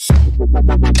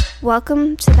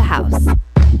Welcome to the house.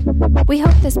 We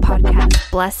hope this podcast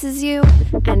blesses you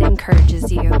and encourages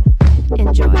you.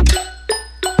 Enjoy.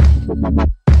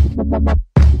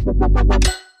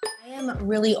 I am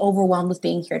really overwhelmed with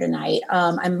being here tonight.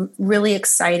 I'm really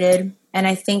excited, and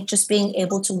I think just being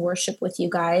able to worship with you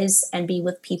guys and be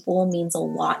with people means a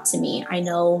lot to me. I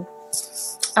know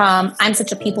I'm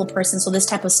such a people person, so this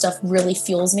type of stuff really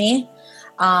fuels me.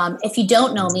 If you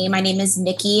don't know me, my name is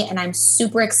Nikki, and I'm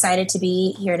super excited to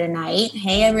be here tonight.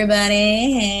 Hey,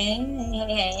 everybody.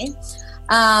 Hey.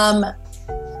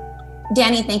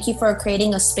 Danny, thank you for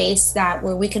creating a space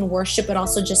where we can worship, but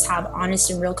also just have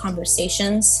honest and real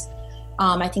conversations.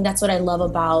 I think that's what I love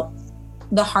about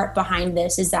the heart behind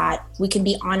this, is that we can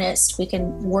be honest, we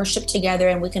can worship together,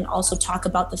 and we can also talk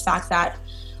about the fact that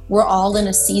we're all in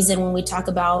a season when we talk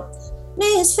about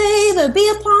may his favor be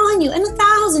upon you in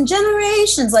 1,000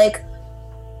 generations. Like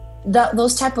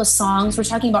those type of songs, we're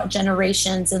talking about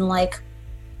generations, and like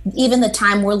even the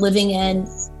time we're living in.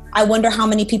 I wonder how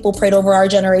many people prayed over our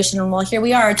generation, and well, here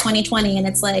we are, 2020, and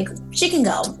it's like, she can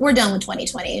go. We're done with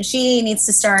 2020. She needs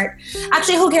to start.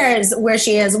 Actually, who cares where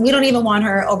she is? We don't even want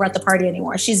her over at the party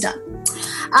anymore. She's done.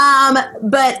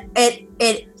 But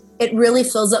it really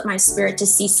fills up my spirit to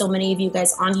see so many of you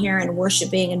guys on here and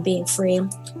worshiping and being free.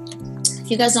 If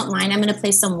you guys don't mind, I'm going to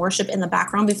play some worship in the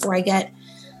background before I get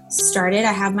started.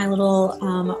 I have my little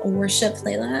worship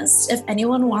playlist. If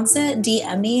anyone wants it,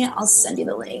 DM me. I'll send you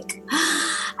the link.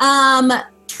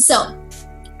 So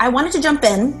I wanted to jump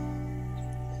in.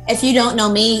 If you don't know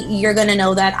me, you're going to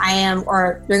know that I am,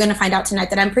 or you're going to find out tonight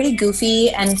that I'm pretty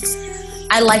goofy, and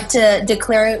I like to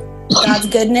declare God's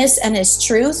goodness and his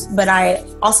truth, but I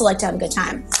also like to have a good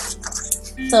time.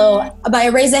 So by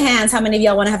a raise of hands, how many of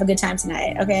y'all want to have a good time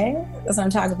tonight? Okay, that's what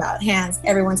I'm talking about. Hands,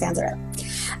 everyone's hands are up.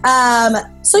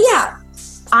 So yeah,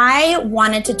 I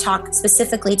wanted to talk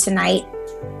specifically tonight.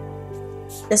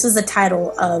 This was the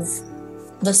title of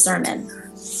the sermon.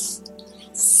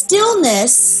 Being still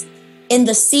in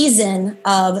the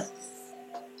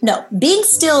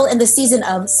season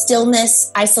of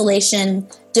stillness, isolation,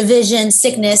 division,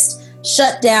 sickness,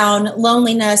 shutdown,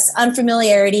 loneliness,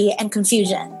 unfamiliarity, and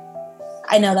confusion.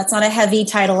 I know that's not a heavy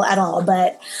title at all,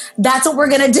 but that's what we're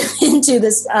going to do into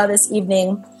this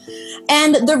evening.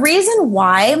 And the reason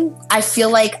why I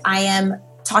feel like I am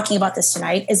talking about this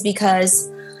tonight is because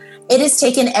it has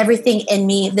taken everything in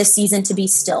me this season to be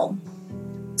still.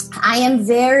 I am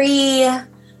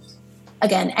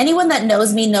anyone that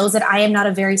knows me knows that I am not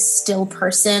a very still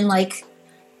person. Like,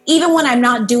 even when I'm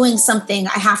not doing something,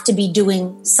 I have to be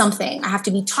doing something. I have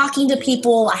to be talking to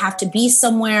people. I have to be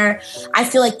somewhere. I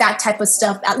feel like that type of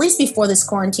stuff, at least before this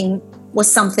quarantine,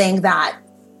 was something that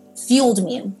fueled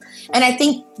me. And I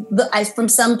think from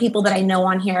some people that I know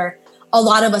on here, a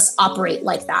lot of us operate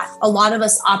like that. A lot of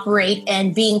us operate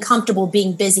in being comfortable,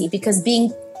 being busy, because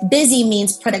being busy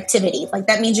means productivity. Like,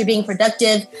 that means you're being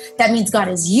productive. That means God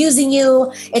is using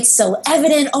you. It's so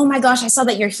evident. Oh my gosh, I saw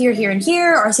that you're here, here, and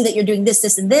here, or I see that you're doing this,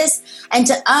 this, and this. And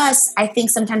to us, I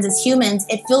think sometimes as humans,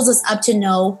 it fills us up to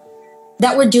know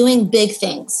that we're doing big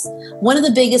things. One of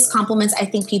the biggest compliments I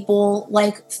think people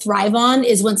like thrive on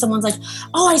is when someone's like,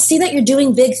 oh, I see that you're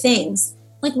doing big things.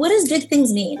 Like, what does big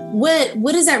things mean?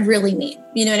 What does that really mean?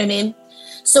 You know what I mean?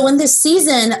 So in this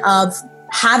season of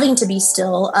having to be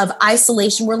still, of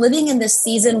isolation, we're living in this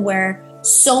season where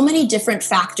so many different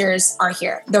factors are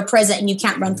here. They're present and you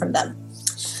can't run from them.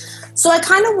 So I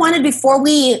kind of wanted, before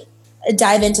we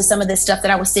dive into some of this stuff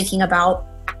that I was thinking about,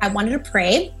 I wanted to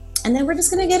pray, and then we're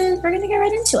just going to get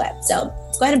right into it. So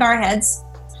let's go ahead and bow our heads.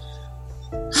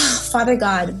 Father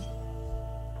God,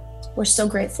 we're so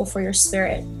grateful for your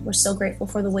spirit. We're so grateful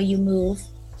for the way you move.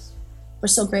 We're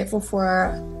so grateful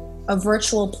for a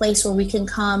virtual place where we can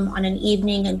come on an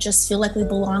evening and just feel like we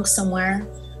belong somewhere.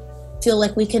 Feel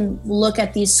like we can look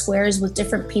at these squares with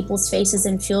different people's faces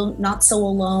and feel not so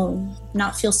alone,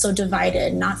 not feel so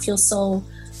divided, not feel so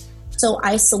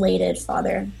isolated,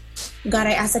 Father. God,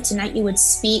 I ask that tonight you would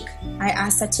speak. I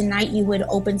ask that tonight you would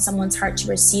open someone's heart to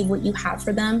receive what you have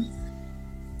for them.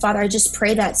 Father, I just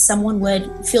pray that someone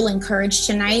would feel encouraged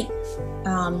tonight,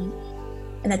 and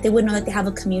that they would know that they have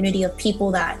a community of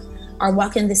people that are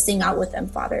walking this thing out with them,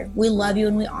 Father. We love you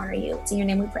and we honor you. It's in your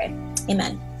name we pray.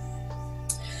 Amen.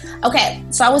 Okay,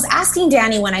 so I was asking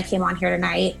Danny when I came on here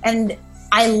tonight, and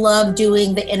I love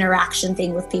doing the interaction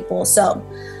thing with people. So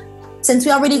since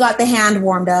we already got the hand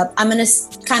warmed up, I'm going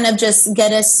to kind of just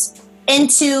get us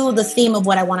into the theme of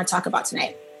what I want to talk about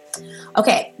tonight.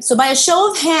 Okay, so by a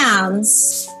show of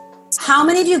hands, how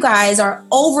many of you guys are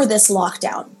over this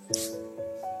lockdown?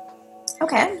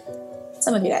 Okay,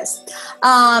 some of you guys.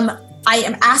 I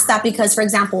am asked that because, for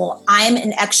example, I'm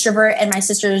an extrovert and my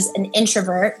sister's an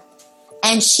introvert.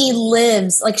 And she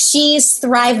lives, like, she's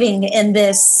thriving in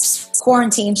this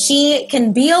quarantine. She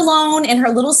can be alone in her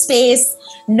little space.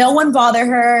 No one bother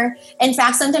her. In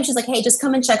fact, sometimes she's like, hey, just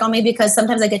come and check on me because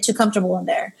sometimes I get too comfortable in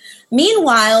there.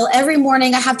 Meanwhile, every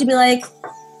morning I have to be like,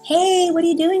 hey, what are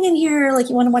you doing in here? Like,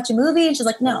 you want to watch a movie? And she's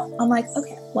like, no. I'm like,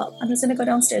 okay, well, I'm just going to go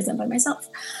downstairs and by myself.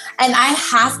 And I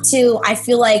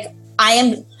feel like I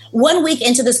am 1 week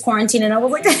into this quarantine and I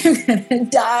was like, I'm going to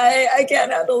die. I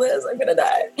can't handle this. I'm going to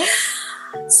die.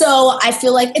 So I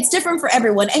feel like it's different for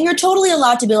everyone. And you're totally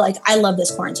allowed to be like, I love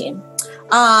this quarantine.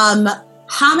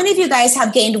 How many of you guys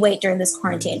have gained weight during this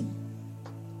quarantine?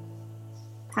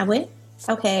 Have we?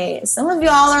 Okay. Some of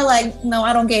y'all are like, no,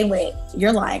 I don't gain weight.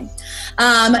 You're lying.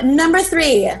 Number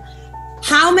 3,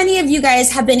 how many of you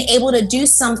guys have been able to do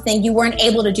something you weren't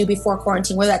able to do before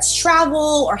quarantine, whether that's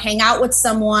travel or hang out with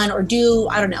someone or do,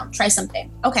 I don't know, try something.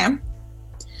 Okay.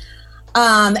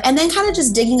 And then kind of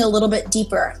just digging a little bit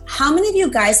deeper. How many of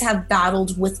you guys have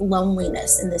battled with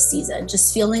loneliness in this season?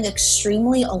 Just feeling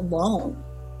extremely alone?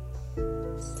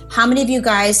 How many of you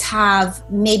guys have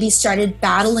maybe started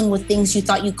battling with things you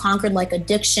thought you conquered, like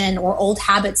addiction or old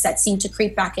habits that seem to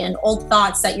creep back in, old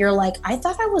thoughts that you're like, I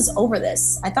thought I was over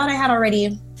this. I thought I had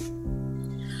already.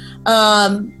 How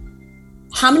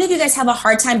many of you guys have a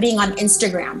hard time being on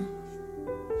Instagram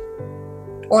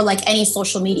or like any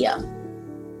social media?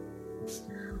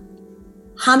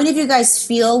 How many of you guys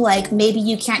feel like maybe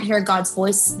you can't hear God's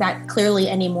voice that clearly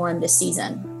anymore in this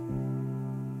season?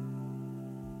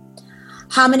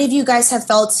 How many of you guys have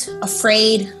felt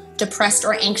afraid, depressed,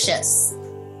 or anxious?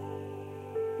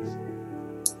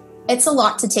 It's a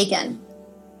lot to take in.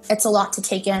 It's a lot to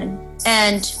take in.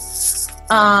 And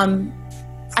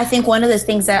I think one of the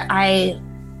things that I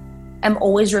am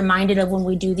always reminded of when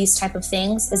we do these type of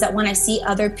things is that when I see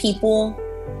other people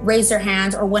raise their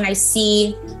hands, or when I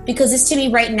see, because this to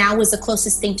me right now is the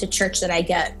closest thing to church that I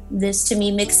get. This to me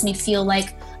makes me feel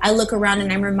like I look around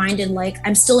and I'm reminded like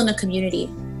I'm still in a community.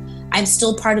 I'm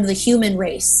still part of the human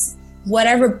race,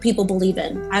 whatever people believe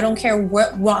in. I don't care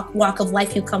what walk of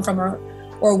life you come from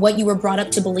or what you were brought up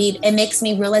to believe. It makes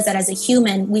me realize that as a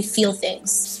human, we feel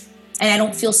things. And I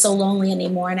don't feel so lonely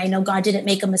anymore. And I know God didn't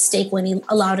make a mistake when he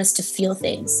allowed us to feel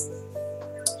things.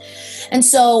 And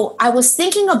so I was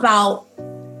thinking about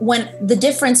when the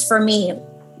difference for me,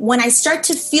 when I start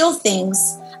to feel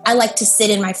things, I like to sit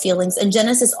in my feelings. And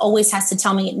Genesis always has to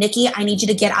tell me, Nikki, I need you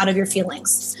to get out of your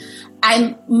feelings.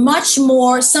 I'm much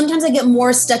more, sometimes I get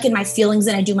more stuck in my feelings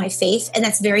than I do my faith. And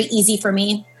that's very easy for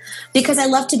me because I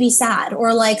love to be sad.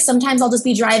 Or like sometimes I'll just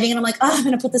be driving and I'm like, oh, I'm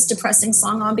going to put this depressing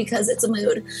song on because it's a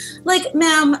mood. Like,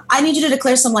 ma'am, I need you to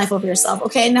declare some life over yourself.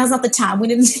 Okay, now's not the time. We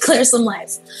need to declare some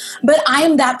life. But I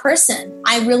am that person.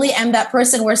 I really am that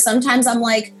person where sometimes I'm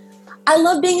like, I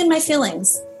love being in my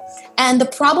feelings. And the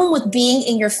problem with being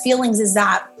in your feelings is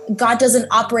that God doesn't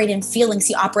operate in feelings.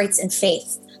 He operates in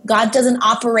faith. God doesn't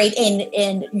operate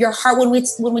in your heart. When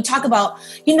we talk about,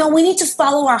 we need to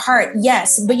follow our heart.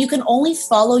 Yes, but you can only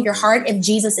follow your heart if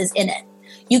Jesus is in it.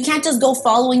 You can't just go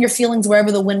following your feelings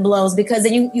wherever the wind blows, because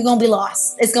then you're going to be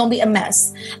lost. It's going to be a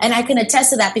mess. And I can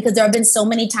attest to that because there have been so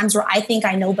many times where I think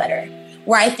I know better,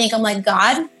 where I think I'm like,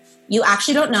 God, you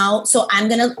actually don't know. So I'm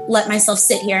going to let myself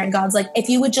sit here. And God's like, if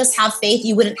you would just have faith,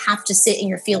 you wouldn't have to sit in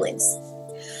your feelings.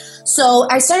 So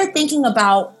I started thinking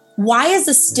about, why is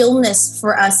the stillness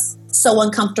for us so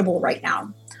uncomfortable right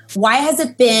now? Why is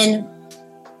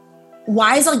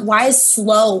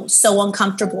slow so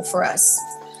uncomfortable for us?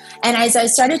 And as I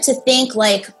started to think,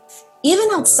 like, even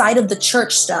outside of the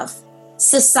church stuff,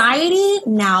 society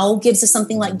now gives us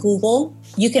something like Google.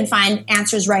 You can find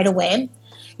answers right away.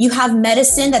 You have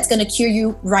medicine that's going to cure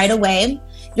you right away.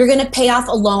 You're going to pay off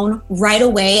a loan right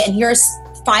away. And here's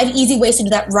 5 easy ways to do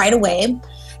that right away.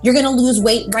 You're going to lose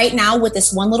weight right now with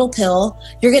this one little pill.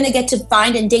 You're going to get to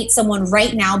find and date someone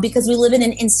right now because we live in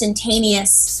an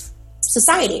instantaneous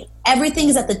society. Everything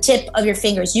is at the tip of your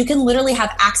fingers. You can literally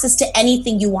have access to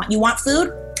anything you want. You want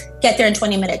food? Get there in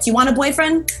 20 minutes. You want a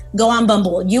boyfriend? Go on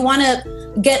Bumble. You want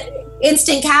to get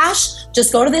instant cash?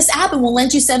 Just go to this app and we'll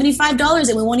lend you $75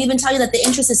 and we won't even tell you that the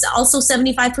interest is also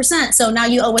 75%. So now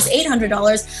you owe us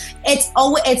 $800.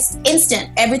 It's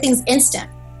instant. Everything's instant.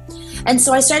 And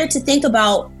so I started to think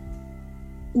about,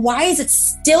 why is it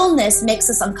stillness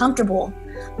makes us uncomfortable?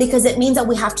 Because it means that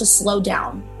we have to slow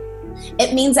down.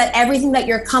 It means that everything that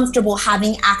you're comfortable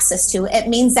having access to, it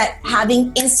means that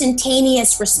having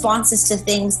instantaneous responses to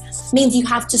things means you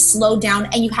have to slow down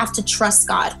and you have to trust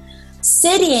God.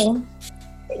 Sitting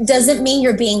doesn't mean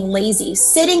you're being lazy.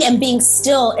 Sitting and being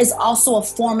still is also a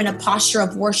form and a posture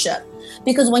of worship.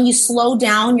 Because when you slow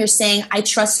down, you're saying, I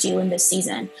trust you in this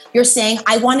season. You're saying,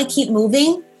 I want to keep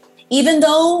moving. Even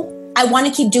though I want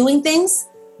to keep doing things,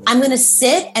 I'm going to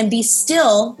sit and be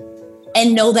still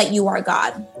and know that you are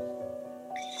God.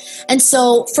 And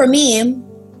so for me,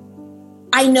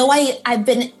 I know I've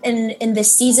been in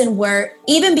this season where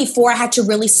even before I had to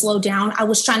really slow down, I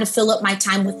was trying to fill up my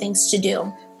time with things to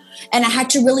do. And I had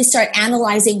to really start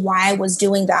analyzing why I was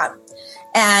doing that.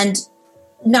 And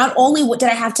not only did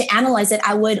I have to analyze it,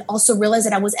 I would also realize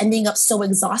that I was ending up so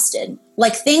exhausted.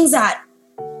 Like things that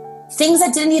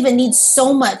didn't even need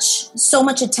so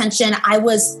much attention, I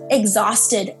was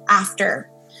exhausted after.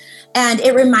 And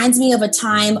it reminds me of a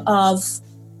time of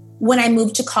when I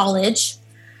moved to college.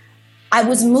 I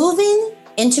was moving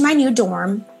into my new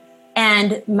dorm,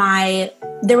 and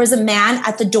there was a man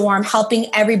at the dorm helping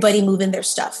everybody move in their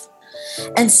stuff.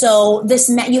 And so this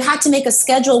man, you had to make a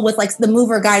schedule with like the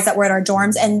mover guys that were at our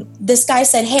dorms. And this guy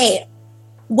said, hey,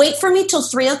 wait for me till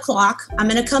 3:00. I'm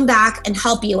going to come back and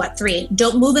help you at 3.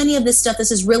 Don't move any of this stuff.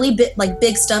 This is really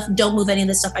big stuff. Don't move any of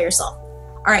this stuff by yourself.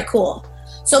 All right, cool.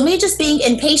 So me just being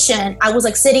impatient, I was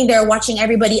like sitting there watching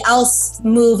everybody else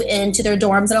move into their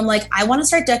dorms. And I'm like, I want to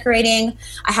start decorating.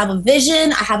 I have a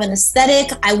vision. I have an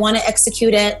aesthetic. I want to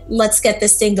execute it. Let's get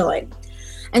this thing going.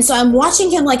 And so I'm watching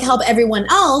him like help everyone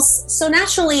else. So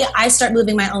naturally, I start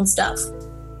moving my own stuff.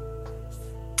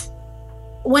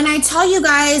 When I tell you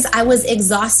guys, I was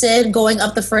exhausted going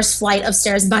up the first flight of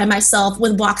stairs by myself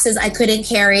with boxes I couldn't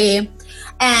carry.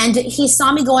 And he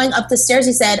saw me going up the stairs.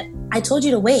 He said, I told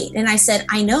you to wait. And I said,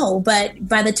 I know, but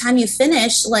by the time you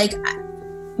finish, like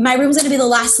my room's going to be the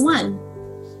last one.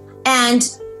 And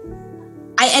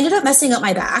I ended up messing up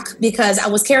my back because I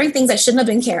was carrying things I shouldn't have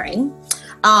been carrying.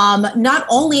 Not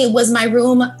only was my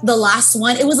room the last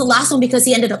one, it was the last one because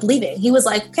he ended up leaving. He was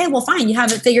like, okay, well, fine. You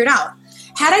have it figured out.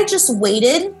 Had I just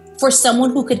waited for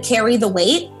someone who could carry the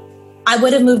weight, I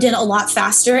would have moved in a lot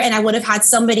faster and I would have had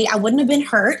somebody, I wouldn't have been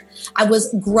hurt. I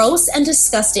was gross and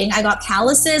disgusting. I got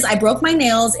calluses. I broke my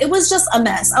nails. It was just a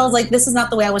mess. I was like, this is not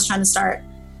the way I was trying to start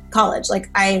college. Like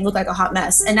I look like a hot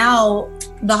mess. And now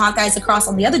the hot guys across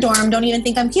on the other dorm don't even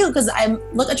think I'm cute because I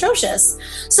look atrocious.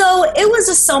 So it was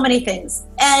just so many things.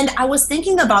 And I was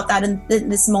thinking about that in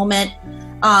this moment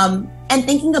and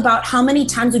thinking about how many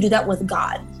times we do that with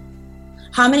God.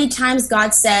 How many times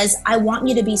God says, I want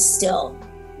you to be still.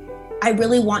 I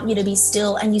really want you to be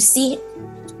still. And you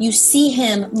see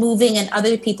him moving in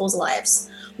other people's lives.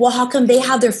 Well, how come they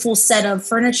have their full set of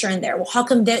furniture in there? Well, how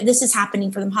come this is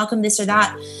happening for them? How come this or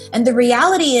that? And the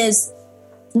reality is,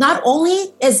 not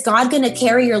only is God going to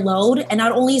carry your load, and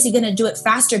not only is he going to do it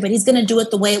faster, but he's going to do it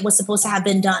the way it was supposed to have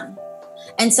been done.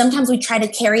 And sometimes we try to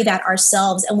carry that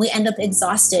ourselves and we end up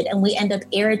exhausted and we end up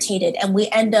irritated and we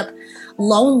end up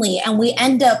lonely and we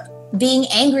end up being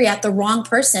angry at the wrong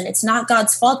person. It's not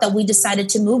God's fault that we decided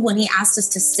to move when he asked us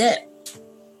to sit.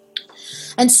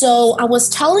 And so I was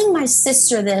telling my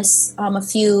sister this a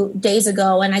few days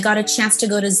ago, and I got a chance to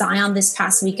go to Zion this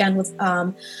past weekend with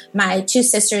my two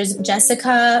sisters,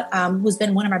 Jessica, who's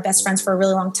been one of my best friends for a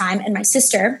really long time, and my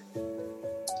sister.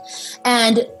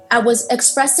 And I was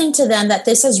expressing to them that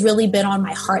this has really been on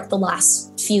my heart the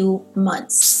last few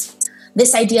months.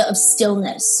 This idea of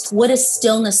stillness. What does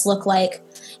stillness look like?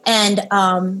 And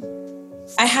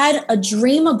I had a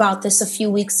dream about this a few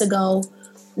weeks ago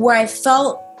where I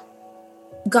felt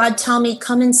God tell me,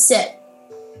 come and sit.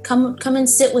 Come and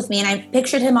sit with me. And I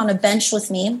pictured him on a bench with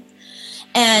me.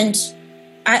 And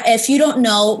if you don't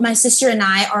know, my sister and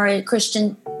I are a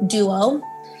Christian duo.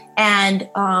 And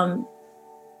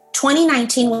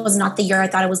 2019 was not the year I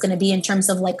thought it was going to be in terms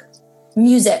of like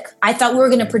music. I thought we were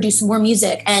going to produce more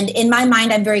music. And in my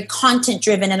mind, I'm very content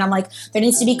driven. And I'm like, there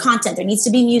needs to be content. There needs to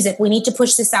be music. We need to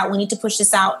push this out. We need to push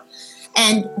this out.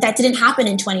 And that didn't happen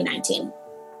in 2019.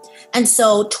 And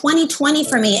so 2020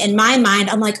 for me, in my mind,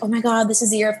 I'm like, oh my God, this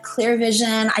is the year of clear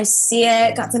vision. I see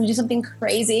it. God's going to do something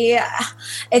crazy.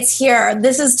 It's here.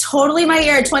 This is totally my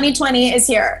year. 2020 is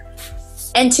here.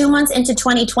 And 2 months into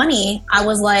 2020, I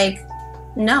was like,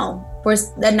 no,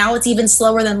 now it's even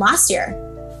slower than last year.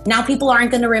 Now people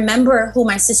aren't going to remember who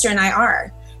my sister and I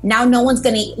are. Now no one's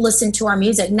going to listen to our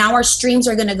music. Now our streams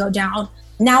are going to go down.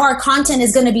 Now our content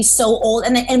is going to be so old.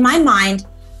 And in my mind,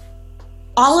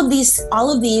 all of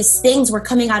these things were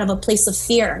coming out of a place of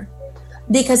fear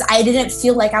because I didn't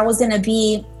feel like I was going to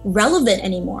be relevant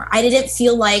anymore. I didn't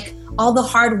feel like all the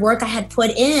hard work I had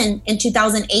put in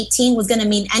 2018 was going to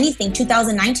mean anything.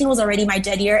 2019 was already my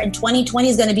dead year, and 2020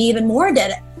 is going to be even more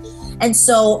dead. And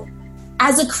so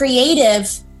as a creative,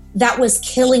 that was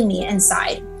killing me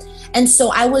inside. And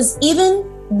so I was,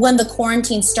 even when the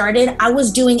quarantine started, I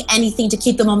was doing anything to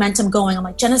keep the momentum going. I'm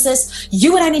like, Genesis,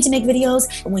 you and I need to make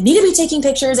videos, and we need to be taking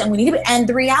pictures, and and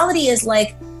the reality is,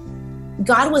 like,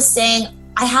 God was saying,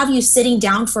 I have you sitting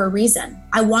down for a reason.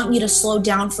 I want you to slow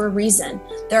down for a reason.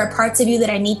 There are parts of you that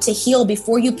I need to heal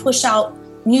before you push out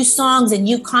new songs and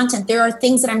new content. There are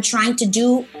things that I'm trying to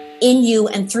do in you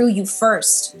and through you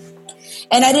first.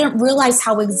 And I didn't realize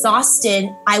how exhausted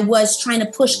I was trying to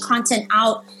push content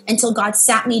out until God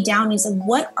sat me down and he said,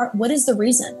 what is the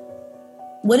reason?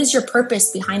 What is your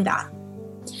purpose behind that?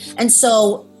 And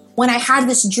so when I had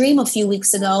this dream a few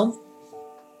weeks ago,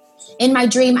 in my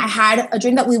dream, I had a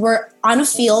dream that we were on a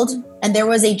field and there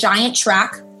was a giant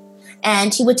track,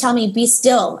 and he would tell me, be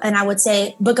still. And I would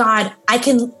say, but God, I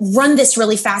can run this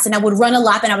really fast. And I would run a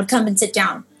lap and I would come and sit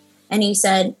down. And he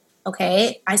said,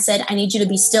 okay. I said, I need you to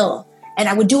be still. And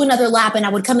I would do another lap and I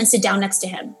would come and sit down next to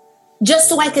him, just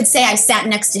so I could say I sat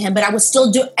next to him, but I was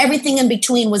still everything in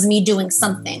between was me doing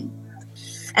something.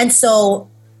 And so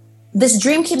this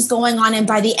dream keeps going on. And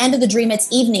by the end of the dream,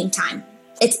 it's evening time.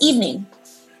 It's evening.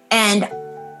 And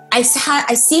I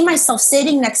see myself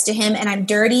sitting next to him, and I'm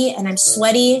dirty and I'm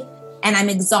sweaty and I'm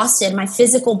exhausted. My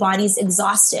physical body's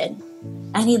exhausted.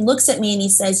 And he looks at me and he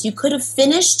says, you could have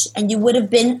finished and you would have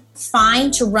been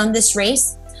fine to run this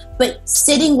race, but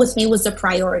sitting with me was the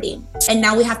priority. And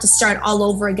now we have to start all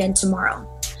over again tomorrow.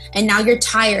 And now you're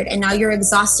tired, and now you're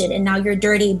exhausted, and now you're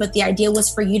dirty. But the idea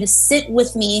was for you to sit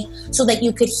with me so that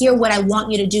you could hear what I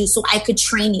want you to do, so I could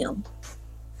train you.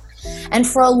 And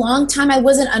for a long time, I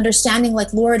wasn't understanding,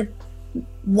 like, Lord,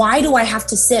 why do I have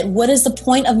to sit? What is the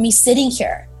point of me sitting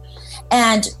here?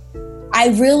 And I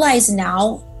realize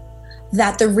now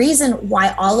that the reason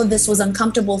why all of this was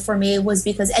uncomfortable for me was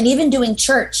because, and even doing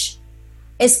church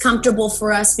is comfortable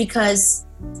for us because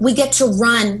we get to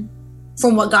run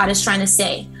from what God is trying to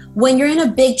say. When you're in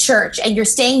a big church and you're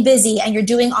staying busy and you're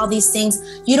doing all these things,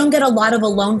 you don't get a lot of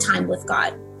alone time with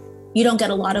God. You don't get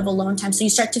a lot of alone time. So you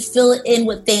start to fill it in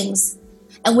with things.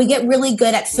 And we get really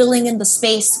good at filling in the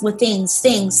space with things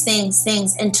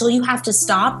until you have to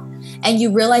stop and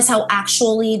you realize how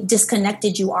actually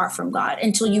disconnected you are from God,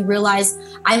 until you realize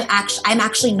I'm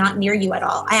actually not near you at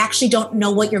all. I actually don't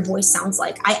know what your voice sounds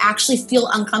like. I actually feel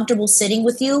uncomfortable sitting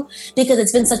with you because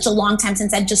it's been such a long time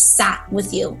since I've just sat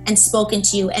with you and spoken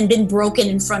to you and been broken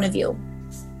in front of you.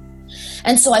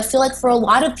 And so I feel like for a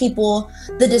lot of people,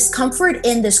 the discomfort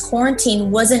in this quarantine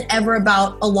wasn't ever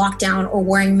about a lockdown or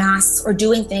wearing masks or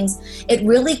doing things. It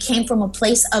really came from a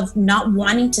place of not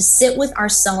wanting to sit with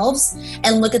ourselves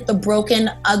and look at the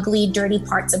broken, ugly, dirty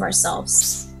parts of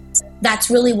ourselves. That's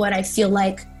really what I feel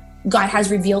like God has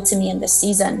revealed to me in this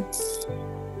season.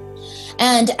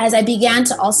 And as I began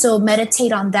to also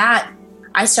meditate on that,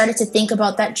 I started to think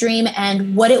about that dream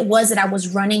and what it was that I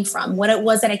was running from, what it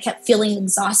was that I kept feeling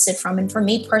exhausted from. And for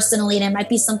me personally, and it might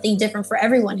be something different for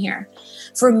everyone here,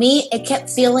 for me, it kept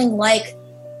feeling like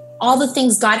all the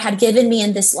things God had given me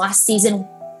in this last season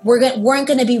weren't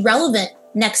going to be relevant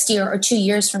next year or 2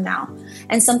 years from now.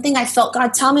 And something I felt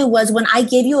God tell me was, when I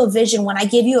give you a vision, when I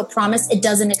give you a promise, it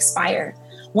doesn't expire.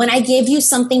 When I give you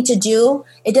something to do,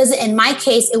 it doesn't. In my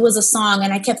case, it was a song.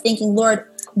 And I kept thinking, Lord,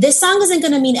 this song isn't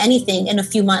going to mean anything in a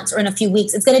few months or in a few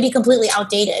weeks. It's going to be completely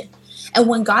outdated. And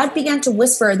when God began to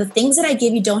whisper, the things that I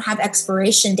give you don't have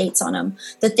expiration dates on them.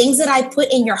 The things that I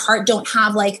put in your heart don't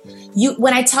have, like, you.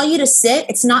 When I tell you to sit,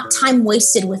 it's not time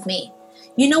wasted with me.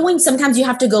 You know, when sometimes you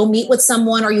have to go meet with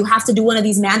someone, or you have to do one of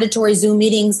these mandatory Zoom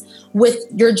meetings with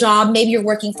your job. Maybe you're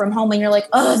working from home and you're like,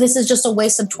 oh, this is just a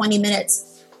waste of 20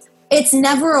 minutes. It's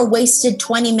never a wasted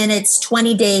 20 minutes,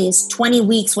 20 days, 20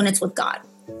 weeks when it's with God.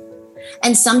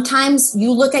 And sometimes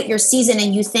you look at your season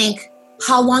and you think,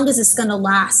 how long is this going to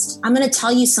last? I'm going to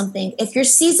tell you something. If your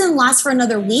season lasts for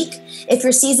another week, if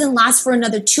your season lasts for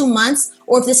another 2 months,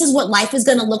 or if this is what life is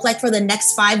going to look like for the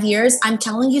next 5 years, I'm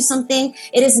telling you something.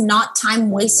 It is not time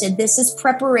wasted. This is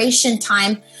preparation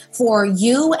time for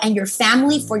you and your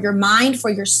family, for your mind, for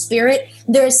your spirit.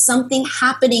 There is something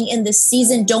happening in this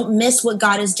season. Don't miss what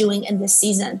God is doing in this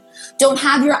season. Don't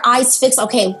have your eyes fixed.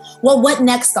 Okay, well, what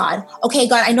next, God? Okay,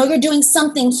 God, I know you're doing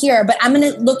something here, but I'm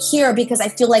going to look here because I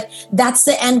feel like that's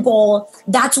the end goal.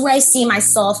 That's where I see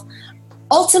myself.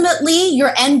 Ultimately,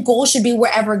 your end goal should be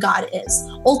wherever God is.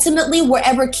 Ultimately,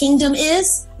 wherever kingdom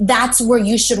is, that's where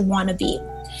you should want to be.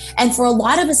 And for a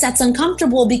lot of us, that's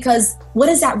uncomfortable because what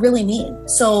does that really mean?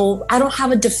 So I don't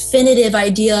have a definitive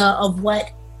idea of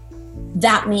what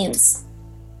that means.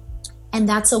 And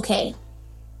that's okay.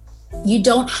 You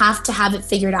don't have to have it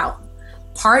figured out.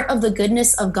 Part of the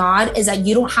goodness of God is that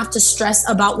you don't have to stress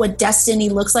about what destiny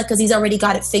looks like because he's already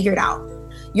got it figured out.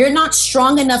 You're not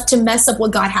strong enough to mess up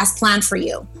what God has planned for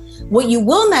you. What you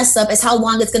will mess up is how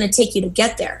long it's going to take you to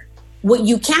get there. What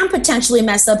you can potentially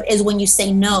mess up is when you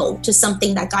say no to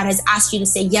something that God has asked you to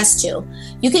say yes to.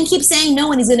 You can keep saying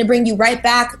no, and he's going to bring you right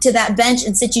back to that bench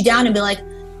and sit you down and be like,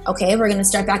 okay, we're going to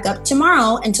start back up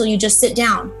tomorrow until you just sit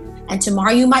down. And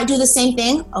tomorrow you might do the same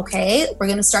thing. Okay, we're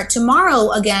going to start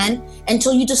tomorrow again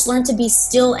until you just learn to be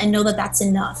still and know that that's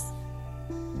enough.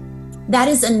 That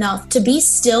is enough. To be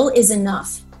still is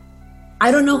enough.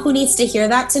 I don't know who needs to hear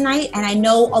that tonight. And I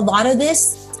know a lot of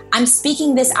this, I'm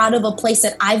speaking this out of a place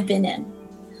that I've been in.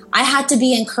 I had to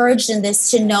be encouraged in this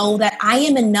to know that I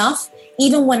am enough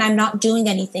even when I'm not doing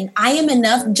anything. I am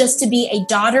enough just to be a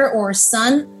daughter or a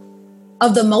son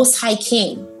of the Most High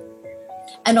King.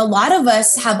 And a lot of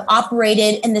us have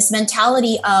operated in this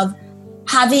mentality of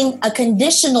having a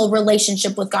conditional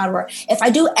relationship with God, where if I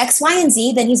do X, Y, and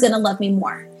Z, then he's going to love me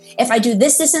more. If I do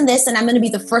this, this, and this, then I'm going to be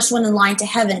the first one in line to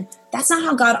heaven. That's not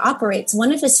how God operates.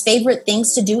 One of his favorite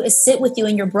things to do is sit with you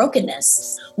in your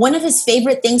brokenness. One of his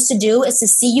favorite things to do is to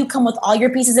see you come with all your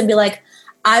pieces and be like,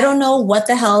 I don't know what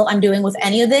the hell I'm doing with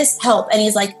any of this. Help. And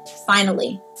he's like,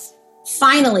 finally,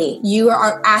 you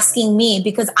are asking me,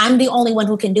 because I'm the only one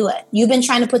who can do it. You've been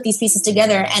trying to put these pieces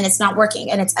together and it's not working,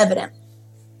 and it's evident.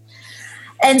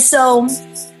 And so,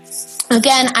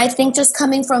 again, I think just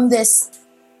coming from this,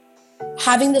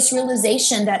 having this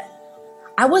realization that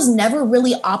I was never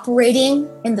really operating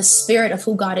in the spirit of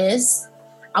who God is.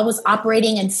 I was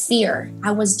operating in fear.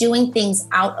 I was doing things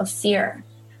out of fear.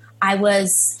 I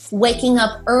was waking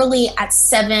up early at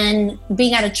 7,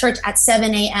 being at a church at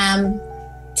 7 a.m.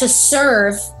 to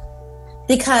serve,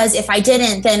 because if I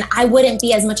didn't, then I wouldn't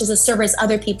be as much as a server as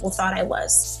other people thought I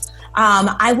was.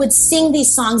 I would sing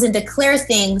these songs and declare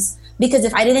things, because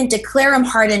if I didn't declare them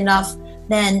hard enough,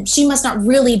 then she must not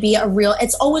really be a real.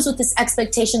 It's always with this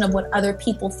expectation of what other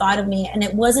people thought of me. And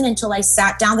it wasn't until I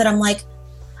sat down that I'm like,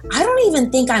 I don't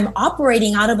even think I'm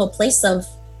operating out of a place of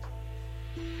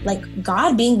like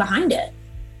God being behind it.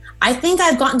 I think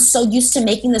I've gotten so used to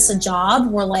making this a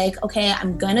job where like, okay,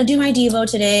 I'm going to do my Devo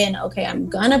today, and okay, I'm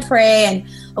going to pray, and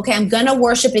okay, I'm going to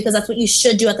worship, because that's what you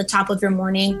should do at the top of your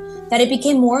morning, that it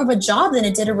became more of a job than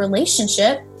it did a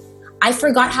relationship. I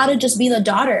forgot how to just be the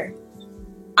daughter.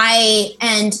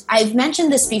 I've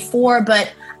mentioned this before,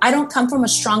 but I don't come from a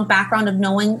strong background of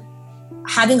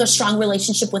having a strong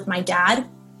relationship with my dad.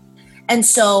 And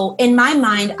so in my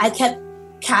mind, I kept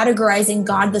categorizing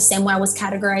God the same way I was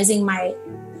categorizing my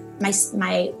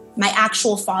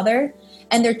actual father.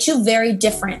 And they're two very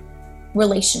different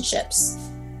relationships.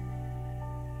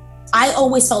 I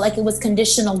always felt like it was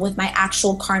conditional with my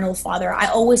actual carnal father. I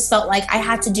always felt like I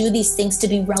had to do these things to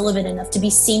be relevant enough, to be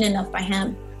seen enough by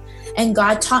him. And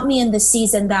God taught me in this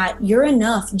season that you're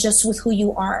enough just with who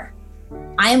you are.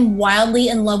 I am wildly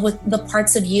in love with the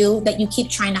parts of you that you keep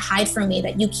trying to hide from me,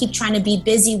 that you keep trying to be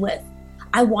busy with.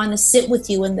 I want to sit with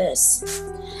you in this.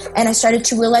 And I started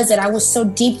to realize that I was so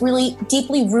deeply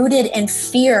rooted in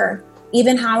fear,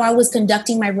 even how I was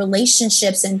conducting my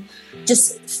relationships, and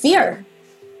just fear.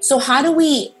 So what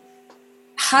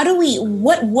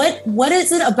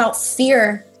is it about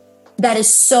fear that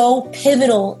is so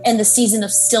pivotal in the season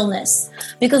of stillness?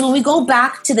 Because when we go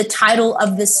back to the title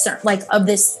of this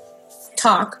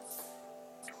talk,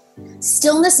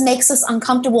 stillness makes us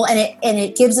uncomfortable, and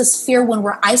it gives us fear when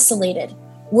we're isolated.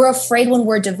 We're afraid when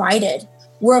we're divided.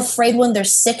 We're afraid when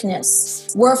there's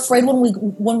sickness. We're afraid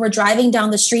when we're driving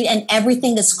down the street and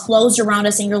everything is closed around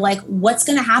us, and you're like, what's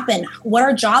going to happen? What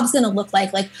are jobs going to look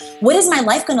like? Like, what is my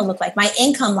life going to look like? My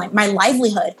income, like my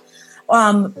livelihood.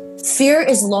 Fear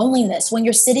is loneliness. When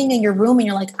you're sitting in your room and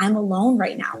you're like, I'm alone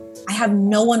right now. I have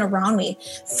no one around me.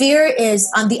 Fear is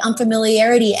the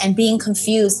unfamiliarity and being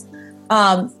confused.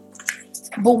 But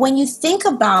when you think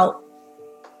about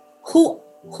who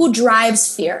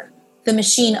drives fear, the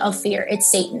machine of fear,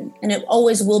 it's Satan, and it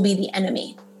always will be the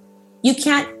enemy. You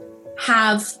can't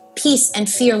have peace and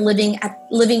fear living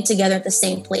together at the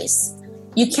same place.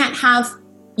 You can't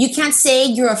say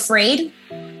you're afraid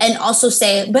and also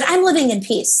say, but I'm living in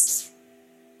peace.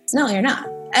 No, you're not.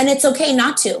 And it's okay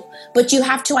not to, but you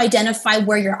have to identify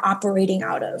where you're operating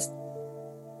out of.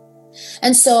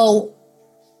 And so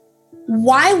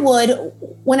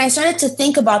when I started to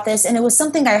think about this, and it was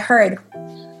something I heard,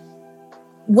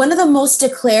 one of the most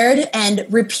declared and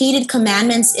repeated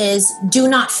commandments is do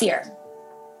not fear.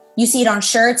 You see it on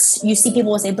shirts. You see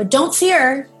people will say, but don't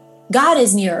fear. God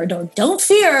is near. Don't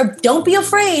fear. Don't be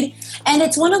afraid. And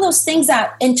it's one of those things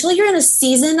that until you're in a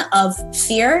season of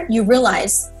fear, you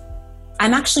realize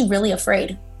I'm actually really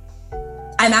afraid.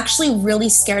 I'm actually really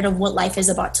scared of what life is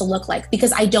about to look like,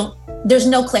 because there's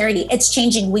no clarity. It's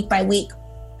changing week by week.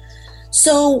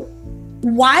 So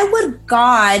why would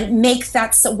God make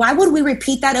that? So why would we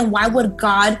repeat that? And why would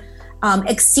God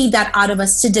exceed that out of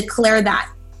us to declare that?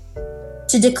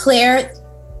 To declare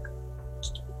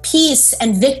peace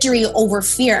and victory over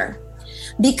fear?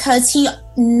 Because he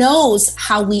knows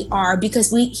how we are,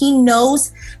 because he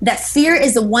knows that fear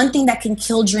is the one thing that can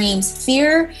kill dreams.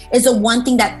 Fear is the one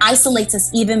thing that isolates us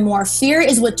even more. Fear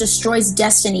is what destroys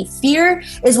destiny. Fear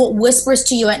is what whispers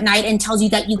to you at night and tells you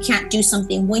that you can't do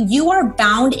something. When you are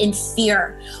bound in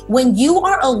fear, when you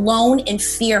are alone in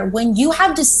fear, when you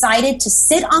have decided to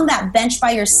sit on that bench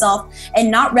by yourself and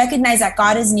not recognize that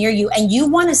God is near you, and you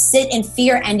want to sit in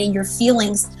fear and in your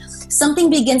feelings, something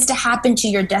begins to happen to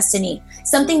your destiny.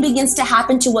 Something begins to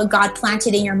happen to what God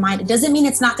planted in your mind. It doesn't mean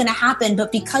it's not going to happen,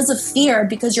 but because of fear,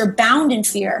 because you're bound in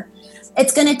fear,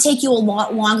 it's going to take you a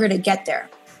lot longer to get there.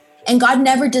 And God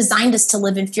never designed us to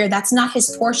live in fear. That's not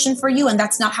his portion for you, and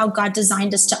that's not how God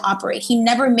designed us to operate. He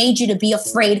never made you to be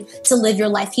afraid to live your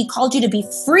life. He called you to be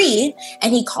free,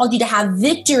 and he called you to have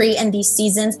victory in these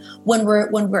seasons when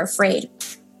we're afraid.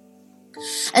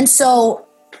 And so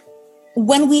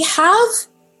when we have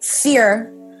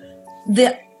fear,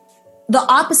 the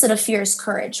opposite of fear is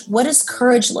courage. What does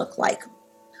courage look like?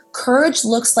 Courage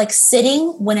looks like sitting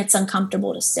when it's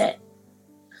uncomfortable to sit.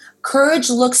 Courage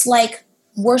looks like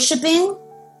worshiping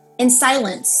in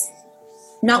silence,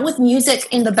 not with music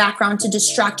in the background to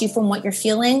distract you from what you're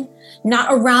feeling,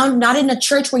 not in a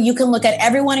church where you can look at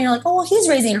everyone and you're like, oh, well, he's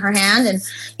raising her hand, and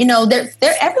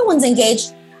everyone's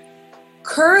engaged.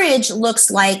 Courage looks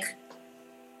like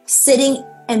sitting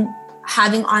and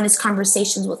having honest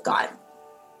conversations with God.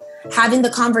 Having the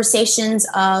conversations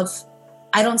of,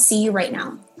 I don't see you right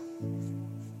now.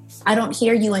 I don't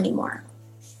hear you anymore.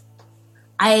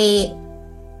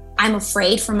 I'm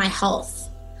afraid for my health.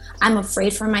 I'm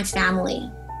afraid for my family.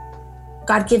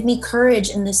 God, give me courage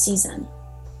in this season.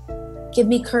 Give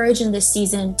me courage in this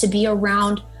season to be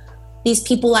around these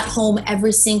people at home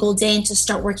every single day and to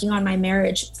start working on my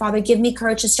marriage. Father, give me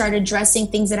courage to start addressing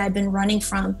things that I've been running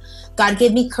from. God,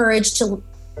 give me courage to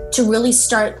really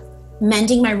start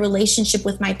mending my relationship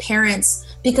with my parents,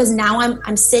 because now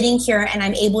I'm sitting here and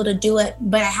I'm able to do it,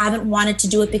 but I haven't wanted to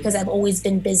do it because I've always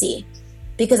been busy,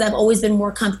 because I've always been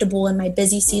more comfortable in my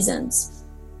busy seasons.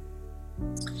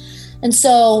 And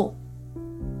so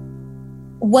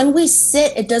when we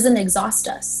sit, it doesn't exhaust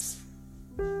us.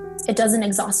 It doesn't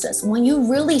exhaust us. When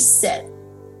you really sit,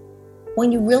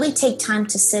 when you really take time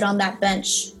to sit on that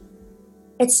bench,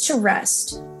 it's to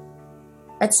rest.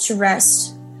 It's to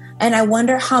rest. And I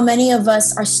wonder how many of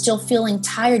us are still feeling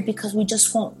tired because we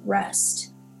just won't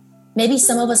rest. Maybe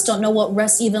some of us don't know what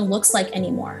rest even looks like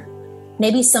anymore.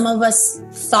 Maybe some of us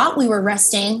thought we were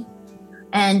resting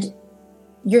and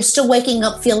you're still waking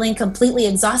up feeling completely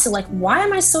exhausted. Like, why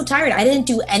am I so tired? I didn't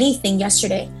do anything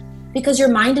yesterday. Because your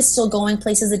mind is still going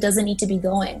places it doesn't need to be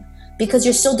going. Because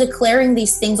you're still declaring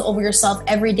these things over yourself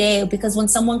every day. Because when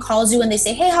someone calls you and they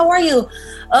say, hey, how are you?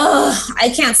 Oh, I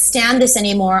can't stand this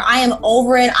anymore. I am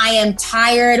over it. I am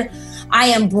tired. I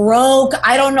am broke.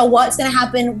 I don't know what's going to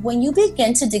happen. When you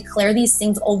begin to declare these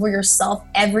things over yourself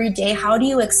every day, how do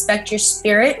you expect your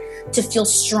spirit to feel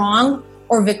strong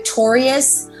or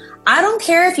victorious? I don't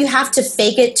care if you have to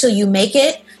fake it till you make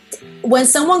it. When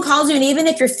someone calls you, and even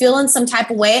if you're feeling some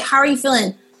type of way, how are you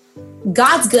feeling?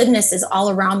 God's goodness is all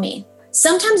around me.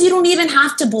 Sometimes you don't even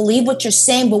have to believe what you're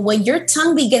saying, but when your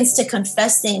tongue begins to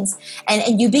confess things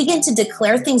and you begin to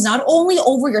declare things, not only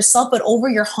over yourself, but over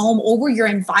your home, over your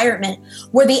environment,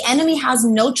 where the enemy has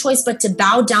no choice but to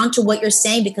bow down to what you're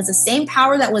saying, because the same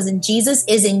power that was in Jesus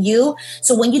is in you.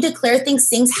 So when you declare things,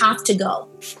 things have to go.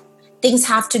 Things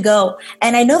have to go.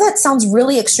 And I know that sounds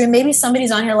really extreme. Maybe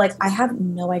somebody's on here like, I have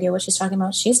no idea what she's talking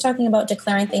about. She's talking about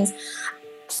declaring things.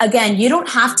 Again, you don't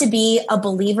have to be a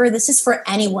believer. This is for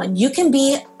anyone. You can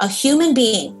be a human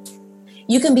being.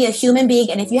 You can be a human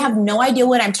being. And if you have no idea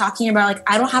what I'm talking about, like,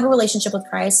 I don't have a relationship with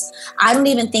Christ. I don't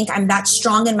even think I'm that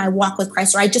strong in my walk with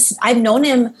Christ. Or I've known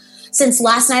him since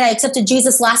last night. I accepted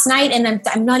Jesus last night, and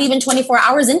I'm not even 24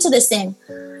 hours into this thing.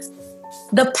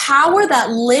 The power that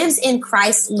lives in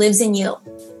Christ lives in you.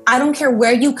 I don't care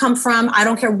where you come from. I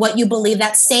don't care what you believe.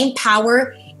 That same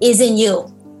power is in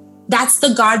you. That's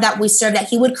the God that we serve, that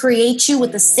he would create you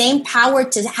with the same power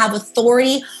to have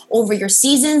authority over your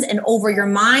seasons and over your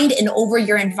mind and over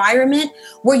your environment,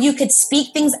 where you could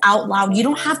speak things out loud. You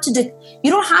don't have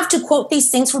to quote these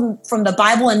things from the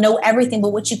Bible and know everything. But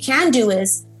what you can do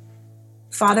is,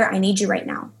 Father, I need you right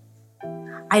now.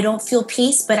 I don't feel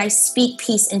peace, but I speak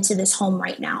peace into this home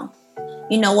right now.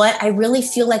 You know what? I really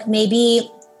feel like maybe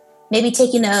maybe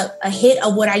taking a hit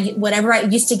of whatever I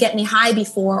used to get me high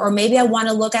before, or maybe I want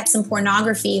to look at some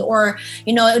pornography, or,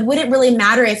 it wouldn't really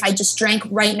matter if I just drank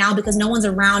right now because no one's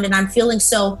around and I'm feeling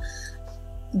so,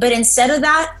 but instead of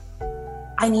that,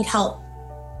 I need help.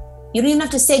 You don't even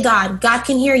have to say God. God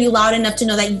can hear you loud enough to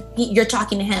know that you're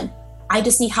talking to him. I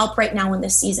just need help right now in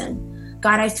this season.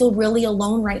 God, I feel really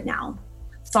alone right now.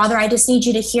 Father, I just need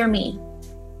you to hear me.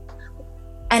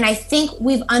 And I think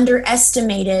we've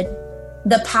underestimated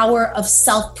the power of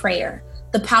self-prayer,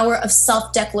 the power of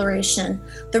self-declaration.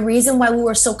 The reason why we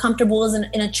were so comfortable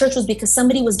in a church was because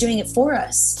somebody was doing it for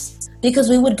us. Because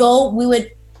we would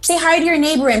say hi to your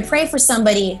neighbor and pray for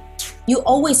somebody. You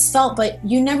always felt, but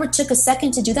you never took a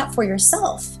second to do that for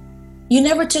yourself. You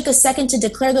never took a second to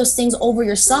declare those things over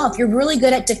yourself. You're really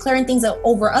good at declaring things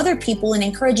over other people and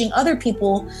encouraging other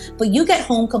people, but you get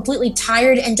home completely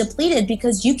tired and depleted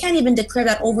because you can't even declare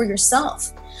that over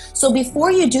yourself. So before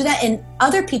you do that in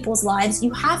other people's lives,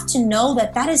 you have to know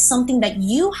that that is something that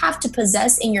you have to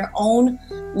possess in your own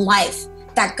life.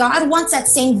 That God wants that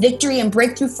same victory and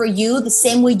breakthrough for you the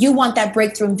same way you want that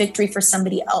breakthrough and victory for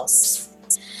somebody else.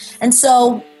 And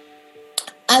so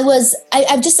I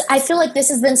feel like this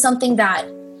has been something that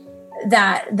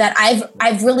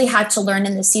I've really had to learn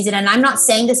in this season. And I'm not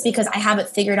saying this because I have it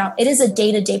figured out. It is a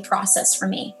day-to-day process for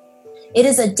me. It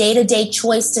is a day-to-day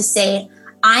choice to say,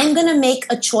 I'm going to make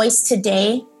a choice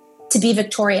today to be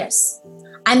victorious.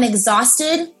 I'm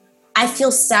exhausted. I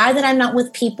feel sad that I'm not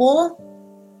with people.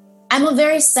 I'm a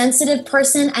very sensitive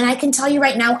person. And I can tell you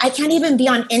right now, I can't even be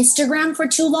on Instagram for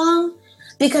too long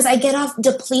because I get off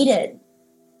depleted.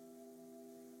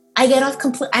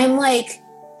 I'm like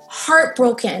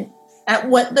heartbroken at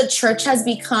what the church has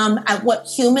become, at what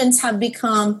humans have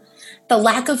become, the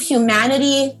lack of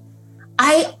humanity.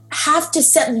 I have to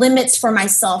set limits for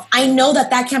myself. I know that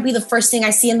can't be the first thing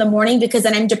I see in the morning because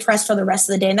then I'm depressed for the rest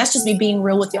of the day. And that's just me being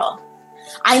real with y'all.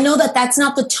 I know that that's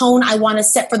not the tone I want to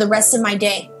set for the rest of my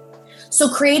day. So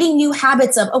creating new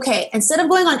habits of, okay, instead of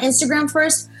going on Instagram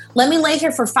first, let me lay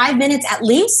here for 5 minutes at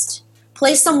least,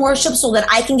 play some worship so that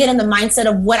I can get in the mindset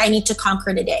of what I need to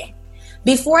conquer today.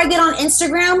 Before I get on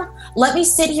Instagram, let me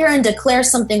sit here and declare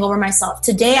something over myself.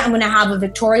 Today, I'm going to have a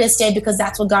victorious day because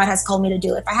that's what God has called me to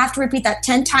do. If I have to repeat that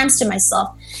 10 times to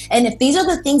myself, and if these are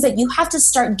the things that you have to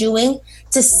start doing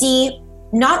to see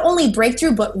not only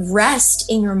breakthrough, but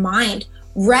rest in your mind,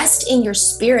 rest in your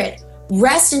spirit,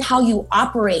 rest in how you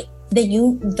operate,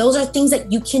 those are things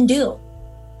that you can do.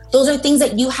 Those are things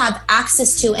that you have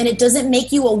access to, and it doesn't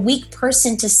make you a weak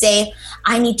person to say,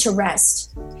 I need to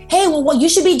rest. Hey, well, you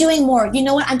should be doing more. You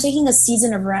know what? I'm taking a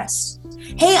season of rest.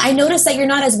 Hey, I noticed that you're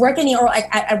not as working or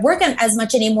at work as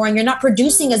much anymore, and you're not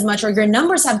producing as much, or your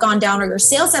numbers have gone down, or your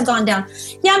sales have gone down.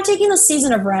 Yeah, I'm taking a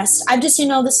season of rest. This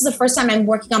is the first time I'm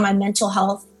working on my mental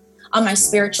health, on my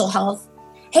spiritual health.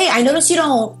 Hey, I noticed you're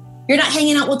not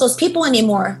hanging out with those people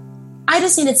anymore. I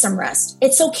just needed some rest.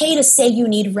 It's okay to say you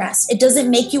need rest. It doesn't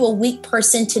make you a weak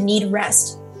person to need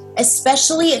rest,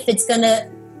 especially if it's going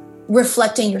to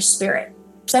reflect in your spirit,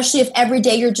 especially if every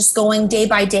day you're just going day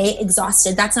by day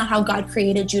exhausted. That's not how God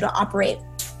created you to operate.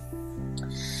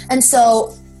 And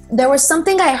so there was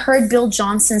something I heard Bill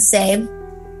Johnson say,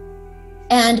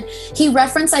 and he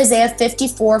referenced Isaiah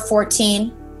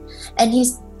 54:14,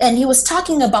 and he was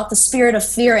talking about the spirit of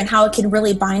fear and how it can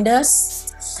really bind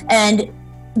us. And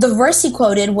the verse he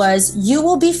quoted was, "You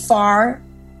will be far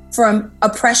from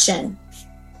oppression.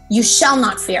 You shall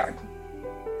not fear."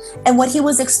 And what he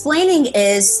was explaining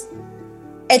is,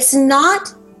 it's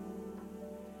not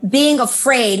being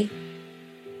afraid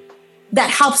that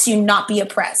helps you not be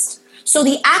oppressed. So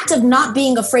the act of not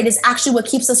being afraid is actually what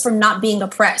keeps us from not being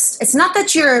oppressed. It's not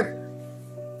that you're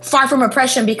far from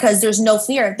oppression because there's no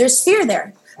fear. There's fear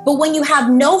there. But when you have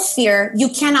no fear, you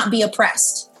cannot be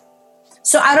oppressed.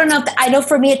 So I know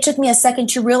for me, it took me a second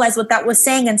to realize what that was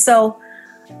saying. And so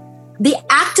the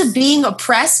act of being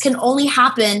oppressed can only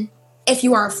happen if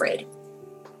you are afraid.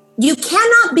 You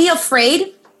cannot be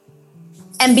afraid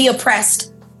and be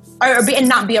oppressed and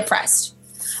not be oppressed.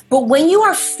 But when you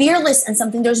are fearless in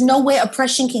something, there's no way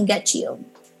oppression can get to you.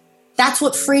 That's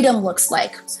what freedom looks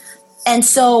like. And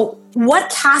so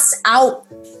what casts out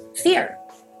fear?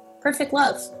 Perfect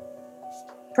love.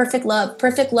 Perfect love.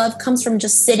 Perfect love comes from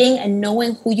just sitting and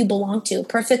knowing who you belong to.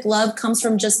 Perfect love comes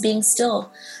from just being still.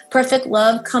 Perfect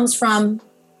love comes from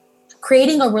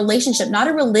creating a relationship, not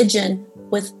a religion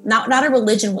with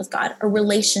God, a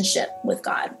relationship with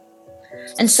God.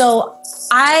 And so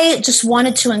I just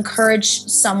wanted to encourage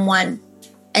someone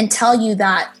and tell you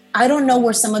that I don't know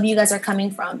where some of you guys are coming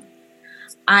from.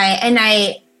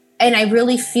 I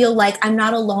really feel like I'm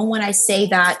not alone when I say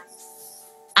that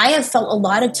I have felt a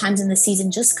lot of times in the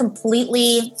season just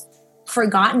completely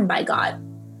forgotten by God.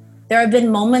 There have been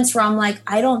moments where I'm like,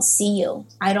 I don't see you.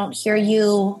 I don't hear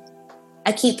you.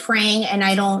 I keep praying and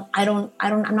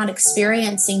I'm not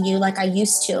experiencing you like I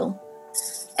used to.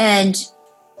 And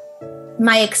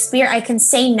I can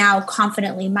say now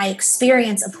confidently, my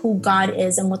experience of who God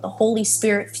is and what the Holy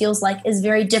Spirit feels like is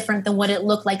very different than what it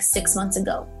looked like 6 months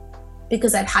ago,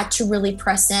 because I've had to really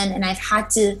press in, and I had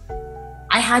to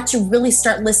really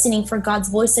start listening for God's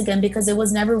voice again, because it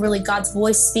was never really God's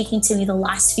voice speaking to me the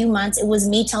last few months. It was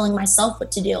me telling myself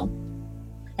what to do.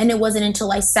 And it wasn't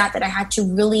until I sat that I had to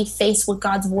really face what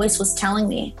God's voice was telling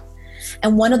me.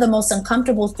 And one of the most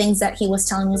uncomfortable things that he was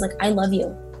telling me was like, I love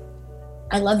you.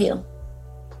 I love you.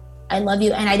 I love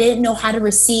you. And I didn't know how to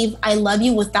receive I love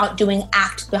you without doing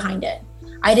act behind it.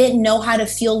 I didn't know how to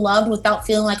feel loved without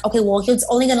feeling like, okay, well, he's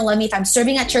only going to love me if I'm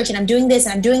serving at church and I'm doing this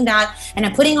and I'm doing that and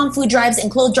I'm putting on food drives and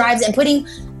clothes drives and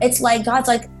it's like, God's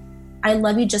like, I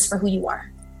love you just for who you are.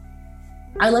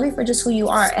 I love you for just who you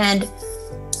are. And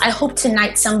I hope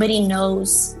tonight somebody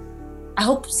knows, I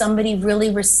hope somebody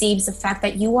really receives the fact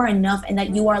that you are enough and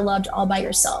that you are loved all by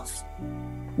yourself.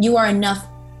 You are enough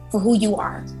for who you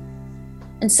are.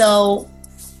 And so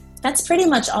that's pretty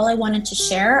much all I wanted to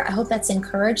share. I hope that's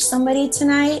encouraged somebody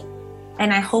tonight.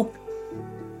 And I hope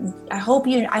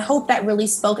that really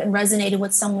spoke and resonated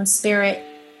with someone's spirit,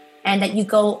 and that you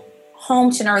go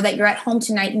home tonight, or that you're at home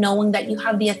tonight knowing that you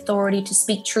have the authority to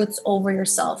speak truths over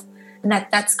yourself, and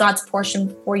that's God's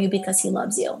portion for you because he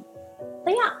loves you.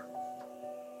 But yeah.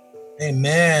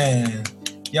 Amen.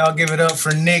 Y'all give it up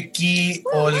for Nikki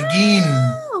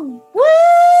Holguin.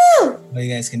 Woo! Well,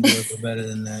 you guys can do it better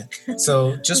than that.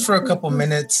 So just for a couple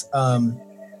minutes,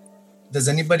 does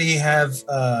anybody have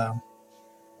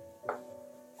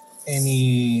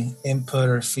any input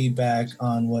or feedback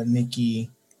on what Nikki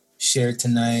shared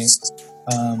tonight?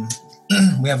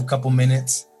 We have a couple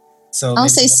minutes. So I'll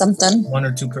say something. One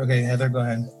or two. Okay, Heather, go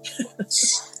ahead.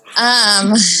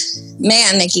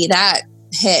 Man, Nikki, that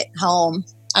hit home.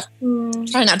 I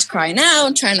try not to cry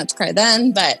now, try not to cry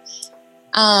then, but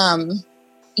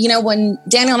when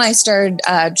Daniel and I started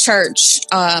church,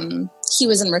 he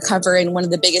was in recovery, and one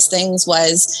of the biggest things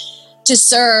was to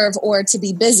serve or to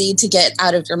be busy to get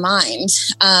out of your mind.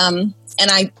 And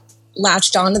I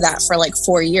latched onto that for like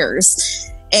 4 years.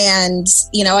 And,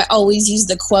 I always use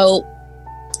the quote,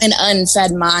 an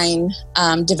unfed mind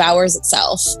devours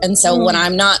itself. And so when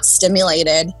I'm not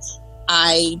stimulated,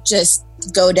 I just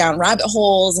go down rabbit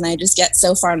holes and I just get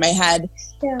so far in my head.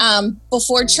 Yeah.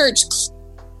 Before church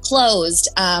closed,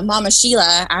 Mama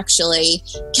Sheila actually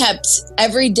kept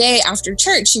every day after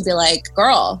church, she'd be like,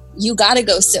 girl, you got to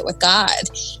go sit with God.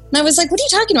 And I was like, what are you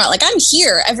talking about? Like, I'm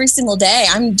here every single day.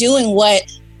 I'm doing what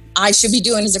I should be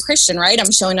doing as a Christian, right?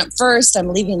 I'm showing up first. I'm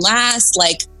leaving last.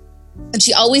 And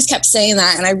she always kept saying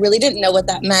that. And I really didn't know what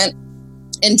that meant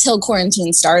until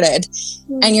quarantine started.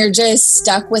 And you're just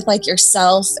stuck with like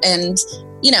yourself and,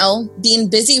 being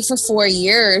busy for 4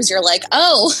 years, you're like,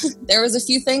 oh, there was a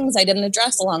few things I didn't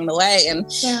address along the way, and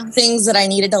things that I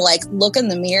needed to like look in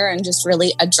the mirror and just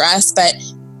really address. But,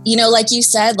 like you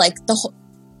said, like the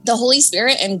Holy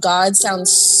Spirit and God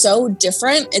sounds so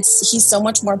different. He's so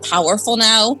much more powerful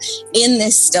now in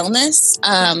this stillness.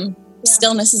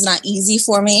 Stillness is not easy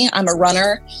for me. I'm a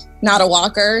runner, not a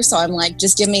walker. So I'm like,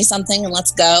 just give me something and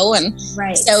let's go. And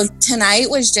so tonight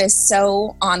was just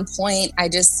so on point. I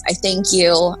thank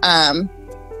you. I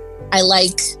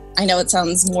know it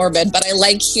sounds morbid, but I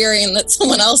like hearing that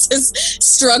someone else has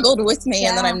struggled with me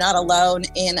and that I'm not alone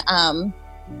in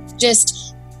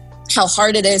just how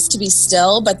hard it is to be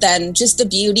still, but then just the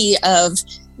beauty of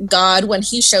God when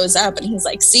he shows up and he's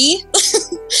like, see,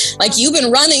 like you've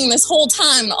been running this whole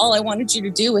time. All I wanted you to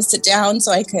do was sit down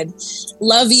so I could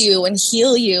love you and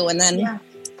heal you. And then,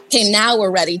 okay, now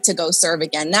we're ready to go serve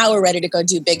again. Now we're ready to go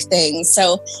do big things.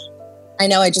 So I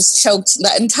know I just choked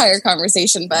that entire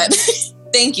conversation, but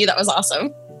thank you. That was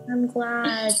awesome. I'm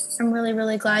glad. I'm really,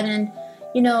 really glad. And,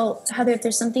 Heather, if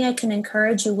there's something I can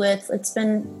encourage you with, it's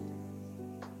been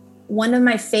one of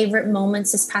my favorite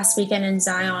moments this past weekend in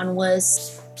Zion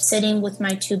was sitting with my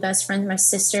two best friends, my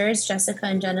sisters, Jessica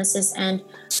and Genesis, and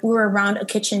we were around a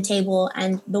kitchen table,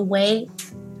 and the way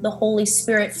the Holy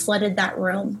Spirit flooded that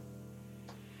room.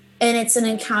 And it's an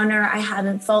encounter I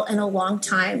haven't felt in a long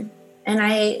time. And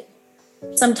I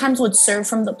sometimes would serve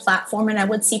from the platform and I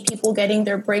would see people getting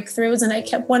their breakthroughs, and I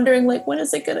kept wondering, like, when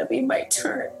is it going to be my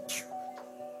turn?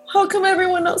 How come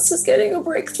everyone else is getting a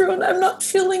breakthrough and I'm not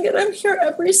feeling it? I'm here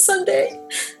every Sunday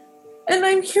and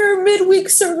I'm here midweek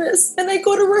service and I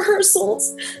go to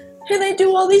rehearsals and I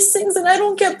do all these things and I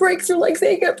don't get breakthrough like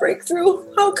they get breakthrough.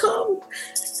 How come?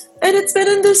 And it's been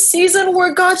in this season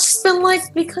where God's just been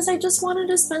like, because I just wanted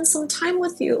to spend some time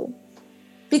with you.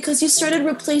 Because you started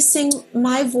replacing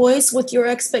my voice with your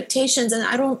expectations, and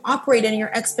I don't operate in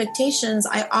your expectations.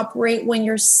 I operate when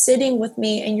you're sitting with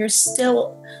me and you're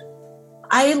still.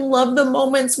 I love the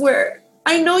moments where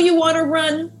I know you want to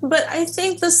run, but I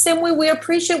think the same way we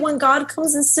appreciate when God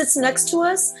comes and sits next to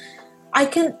us,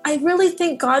 I really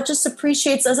think God just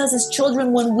appreciates us as his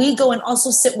children when we go and also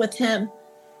sit with him.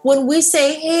 When we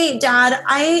say, hey, Dad,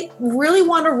 I really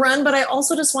want to run, but I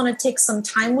also just want to take some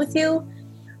time with you.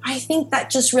 I think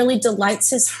that just really delights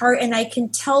his heart, and I can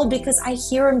tell because I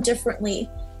hear him differently.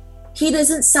 He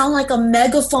doesn't sound like a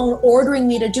megaphone ordering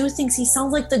me to do things. He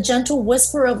sounds like the gentle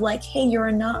whisper of like, hey, you're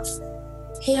enough.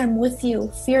 Hey, I'm with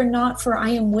you. Fear not, for I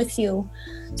am with you.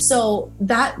 So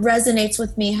that resonates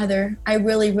with me, Heather. I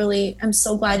really, really am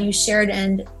so glad you shared.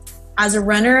 And as a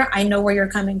runner, I know where you're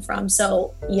coming from.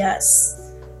 So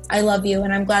yes, I love you,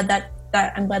 and I'm glad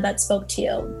that spoke to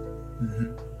you.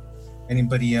 Mm-hmm.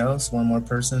 Anybody else? One more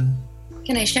person?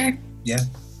 Can I share? Yeah.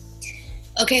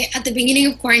 Okay, at the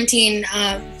beginning of quarantine,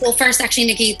 well, first, actually,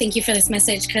 Nikki, thank you for this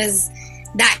message, because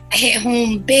that hit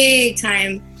home big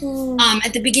time.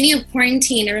 At the beginning of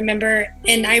quarantine, I remember,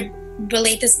 and I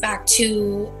relate this back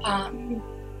to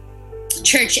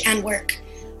church and work,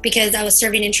 because I was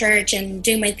serving in church and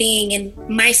doing my thing, and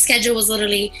my schedule was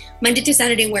literally Monday to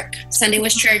Saturday work, Sunday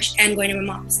was church, and going to my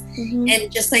mom's. Mm-hmm.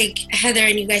 And just like Heather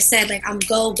and you guys said, like, I'm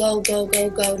go,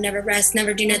 never rest,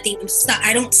 never do nothing.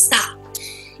 I don't stop.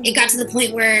 It got to the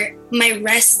point where my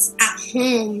rest at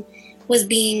home was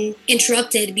being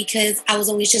interrupted because I was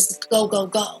always just go.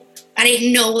 I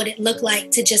didn't know what it looked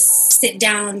like to just sit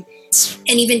down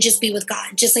and even just be with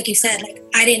God. Just like you said, like,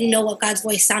 I didn't know what God's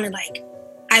voice sounded like.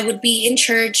 I would be in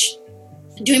church,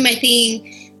 doing my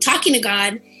thing, talking to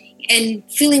God, and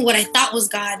feeling what I thought was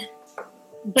God.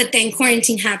 But then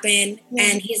quarantine happened,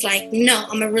 and he's like, no,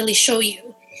 I'm going to really show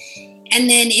you. And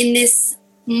then in this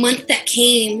month that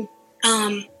came,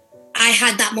 I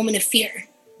had that moment of fear,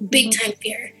 big time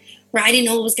fear, where I didn't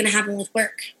know what was going to happen with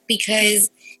work, because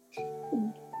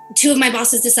 2 of my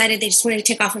bosses decided they just wanted to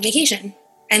take off on vacation.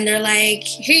 And they're like,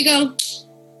 here you go,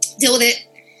 deal with it.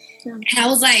 Yeah. And I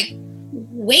was like,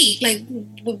 wait, like,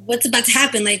 what's about to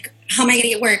happen? Like, how am I going to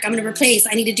get work? I'm going to replace.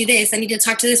 I need to do this. I need to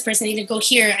talk to this person. I need to go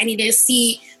here. I need to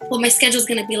see what my schedule is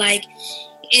going to be like,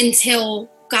 until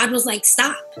God was like,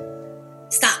 stop.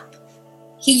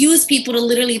 He used people to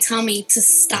literally tell me to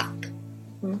stop.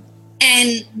 Mm-hmm.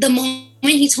 And the moment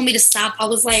he told me to stop, I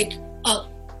was like, oh,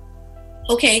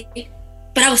 okay.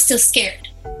 But I was still scared.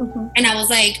 Mm-hmm. And I was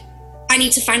like, I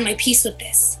need to find my peace with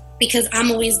this, because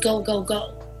I'm always go.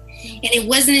 And it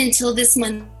wasn't until this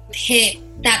month hit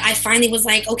that I finally was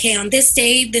like, okay, on this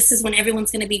day, this is when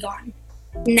everyone's going to be gone.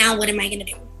 Now what am I going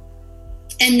to do?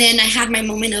 And then I had my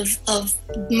moment of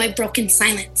my broken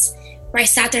silence, where I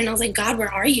sat there and I was like, God,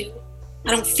 where are you? I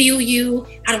don't feel you.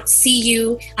 I don't see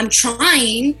you. I'm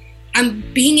trying. I'm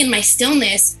being in my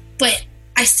stillness, but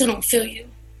I still don't feel you.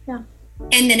 Yeah.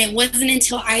 And then it wasn't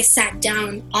until I sat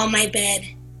down on my bed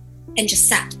and just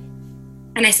sat.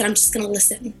 And I said, I'm just going to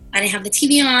listen. I didn't have the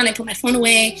TV on. I put my phone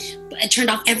away. I turned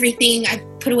off everything. I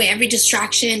put away every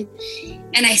distraction.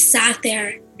 And I sat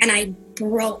there and I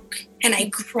broke and I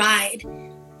cried.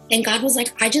 And God was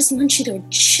like, I just want you to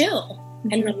chill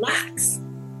and relax.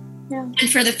 Yeah. And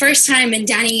for the first time, and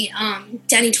Danny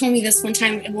told me this one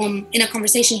time in a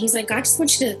conversation, he's like, God just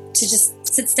wants you to just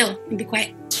sit still and be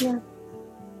quiet. Yeah.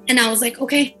 And I was like,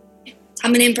 okay,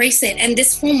 I'm going to embrace it. And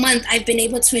this whole month, I've been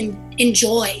able to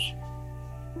enjoy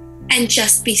and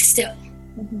just be still,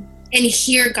 mm-hmm. and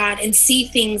hear God and see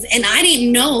things. And I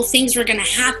didn't know things were going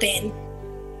to happen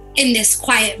in this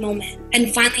quiet moment.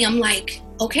 And finally, I'm like,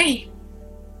 okay,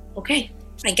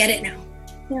 I get it now.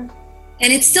 Yeah.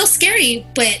 And it's still scary,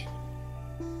 but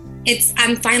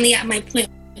I'm finally at my point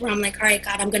where I'm like, all right,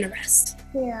 God, I'm going to rest.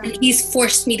 Yeah. And he's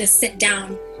forced me to sit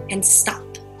down and stop.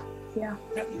 Yeah.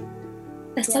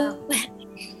 That's all.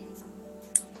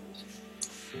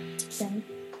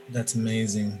 That's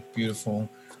amazing. Beautiful.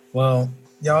 Well,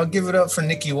 y'all give it up for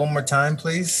Nikki one more time,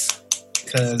 please,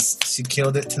 because she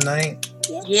killed it tonight.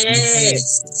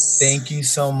 Yes. Thank you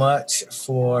so much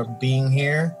for being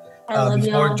here. Before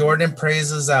y'all. Jordan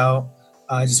praises out,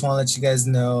 I just want to let you guys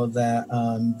know that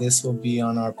this will be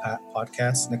on our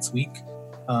podcast next week.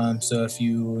 So if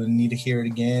you need to hear it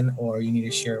again, or you need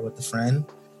to share it with a friend,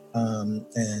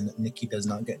 and Nikki does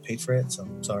not get paid for it, so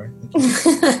I'm sorry.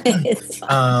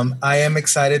 I am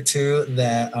excited too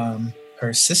that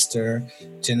her sister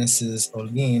Genesis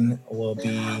Holguin will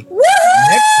be next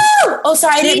week. Oh,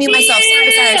 sorry, I didn't mute myself.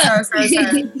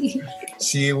 Sorry.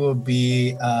 She will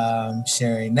be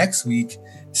sharing next week,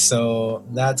 So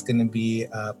that's going to be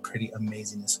pretty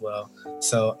amazing as well.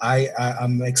 So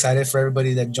I'm excited for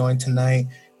everybody that joined tonight.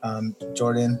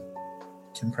 Jordan,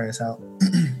 can pray us out.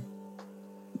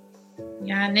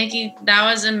 Yeah, Nikki, that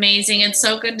was amazing. It's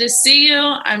so good to see you.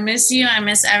 I miss you. I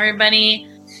miss everybody.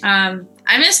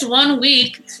 I missed 1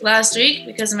 week last week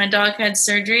because my dog had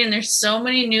surgery, and there's so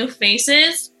many new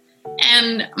faces.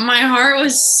 And my heart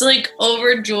was like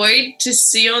overjoyed to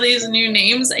see all these new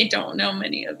names. I don't know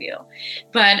many of you,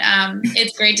 but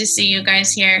it's great to see you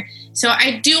guys here. So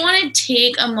I do want to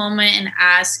take a moment and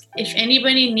ask if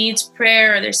anybody needs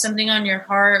prayer or there's something on your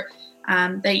heart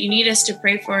that you need us to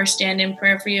pray for or stand in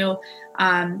prayer for you.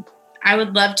 I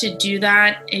would love to do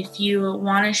that. If you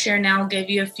want to share now, I'll give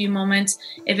you a few moments.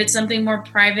 If it's something more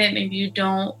private, maybe you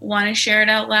don't want to share it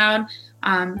out loud,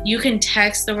 you can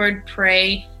text the word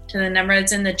pray to the number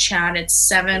that's in the chat. It's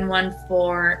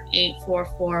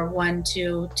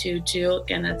 714-844-1222.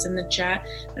 Again, that's in the chat.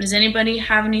 But does anybody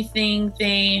have anything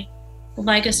they would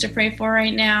like us to pray for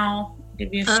right now? I'll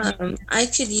give you I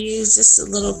could use just a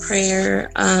little prayer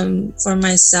for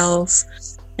myself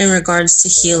in regards to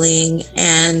healing,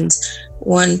 and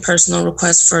one personal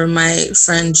request for my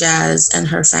friend Jazz and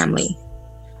her family.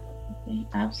 Okay,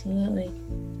 absolutely.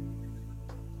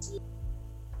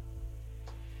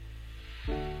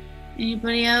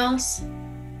 Anybody else?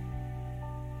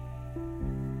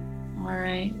 All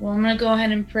right. Well, I'm going to go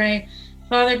ahead and pray.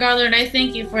 Father God, Lord, I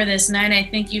thank you for this night. I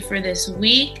thank you for this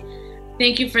week.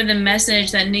 Thank you for the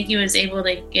message that Nikki was able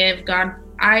to give. God,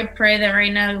 I pray that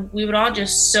right now we would all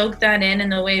just soak that in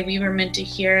the way we were meant to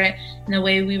hear it, in the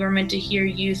way we were meant to hear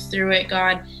you through it,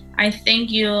 God. I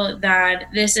thank you that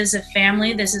this is a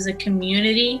family, this is a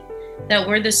community, that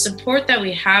we're the support that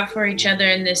we have for each other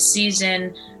in this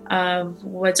season of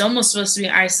what's almost supposed to be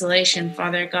isolation,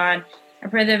 Father God. I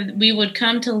pray that we would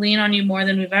come to lean on you more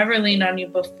than we've ever leaned on you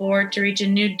before, to reach a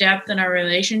new depth in our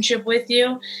relationship with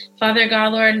you. Father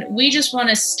God, Lord, we just want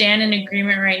to stand in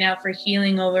agreement right now for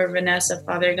healing over Vanessa,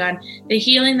 Father God. The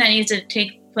healing that needs to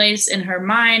take place in her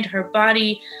mind, her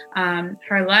body,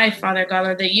 her life, Father God,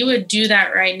 Lord, that you would do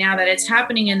that right now, that it's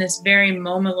happening in this very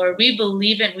moment, Lord. We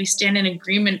believe it. We stand in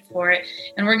agreement for it.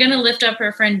 And we're going to lift up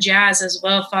her friend Jazz as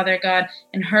well, Father God,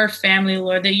 and her family,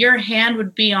 Lord, that your hand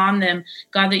would be on them,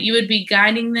 God, that you would be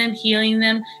guiding them, healing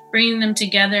them, bringing them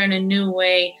together in a new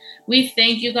way. We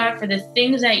thank you, God, for the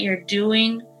things that you're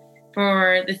doing,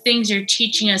 for the things you're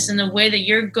teaching us, and the way that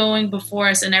you're going before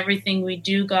us in everything we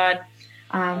do, God.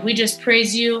 We just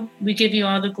praise you. We give you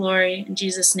all the glory. In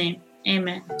Jesus' name,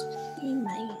 amen.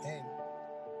 Amen.